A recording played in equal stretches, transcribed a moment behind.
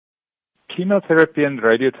Chemotherapy and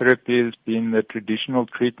radiotherapy has been the traditional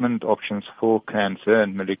treatment options for cancer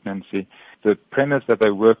and malignancy. The premise that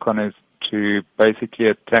they work on is to basically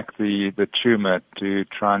attack the tumor to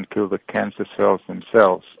try and kill the cancer cells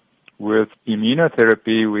themselves. With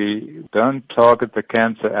immunotherapy, we don't target the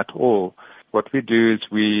cancer at all. What we do is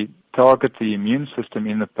we target the immune system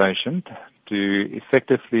in the patient to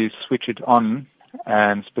effectively switch it on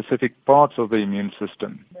and specific parts of the immune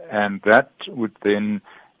system. And that would then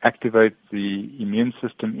activate the immune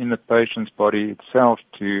system in the patient's body itself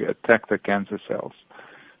to attack the cancer cells.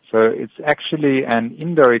 So it's actually an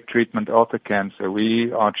indirect treatment of the cancer.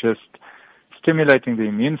 We are just stimulating the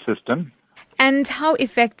immune system. And how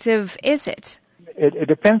effective is it? It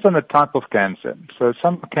depends on the type of cancer. So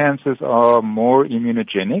some cancers are more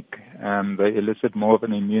immunogenic. They elicit more of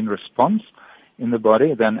an immune response in the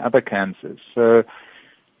body than other cancers. So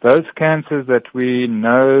those cancers that we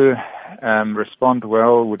know respond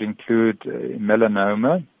well would include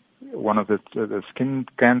melanoma, one of the skin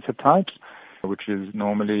cancer types, which is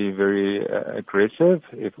normally very aggressive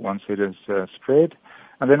once it is spread.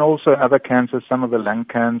 And then also other cancers, some of the lung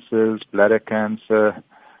cancers, bladder cancer,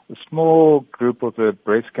 a small group of the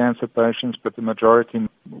breast cancer patients, but the majority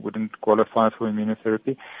wouldn't qualify for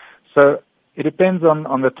immunotherapy. So it depends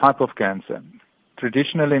on the type of cancer.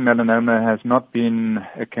 Traditionally, melanoma has not been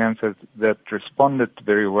a cancer that responded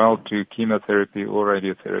very well to chemotherapy or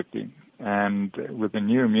radiotherapy. And with the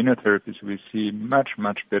new immunotherapies, we see much,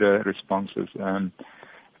 much better responses.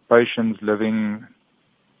 Patients living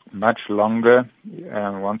much longer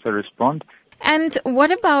once they respond. And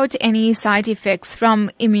what about any side effects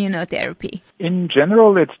from immunotherapy? In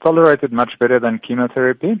general, it's tolerated much better than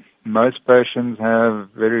chemotherapy. Most patients have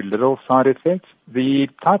very little side effects. The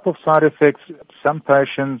type of side effects, some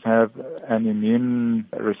patients have an immune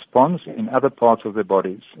response in other parts of their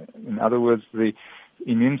bodies. In other words, the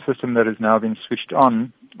immune system that has now been switched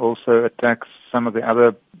on also attacks some of the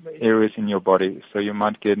other areas in your body. So you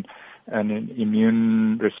might get an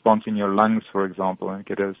immune response in your lungs, for example, and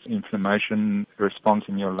get an inflammation response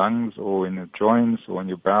in your lungs or in the joints or in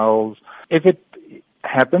your bowels. If it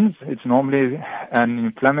happens, it's normally an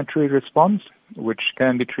inflammatory response, which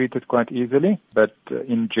can be treated quite easily, but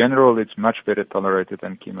in general, it's much better tolerated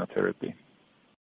than chemotherapy.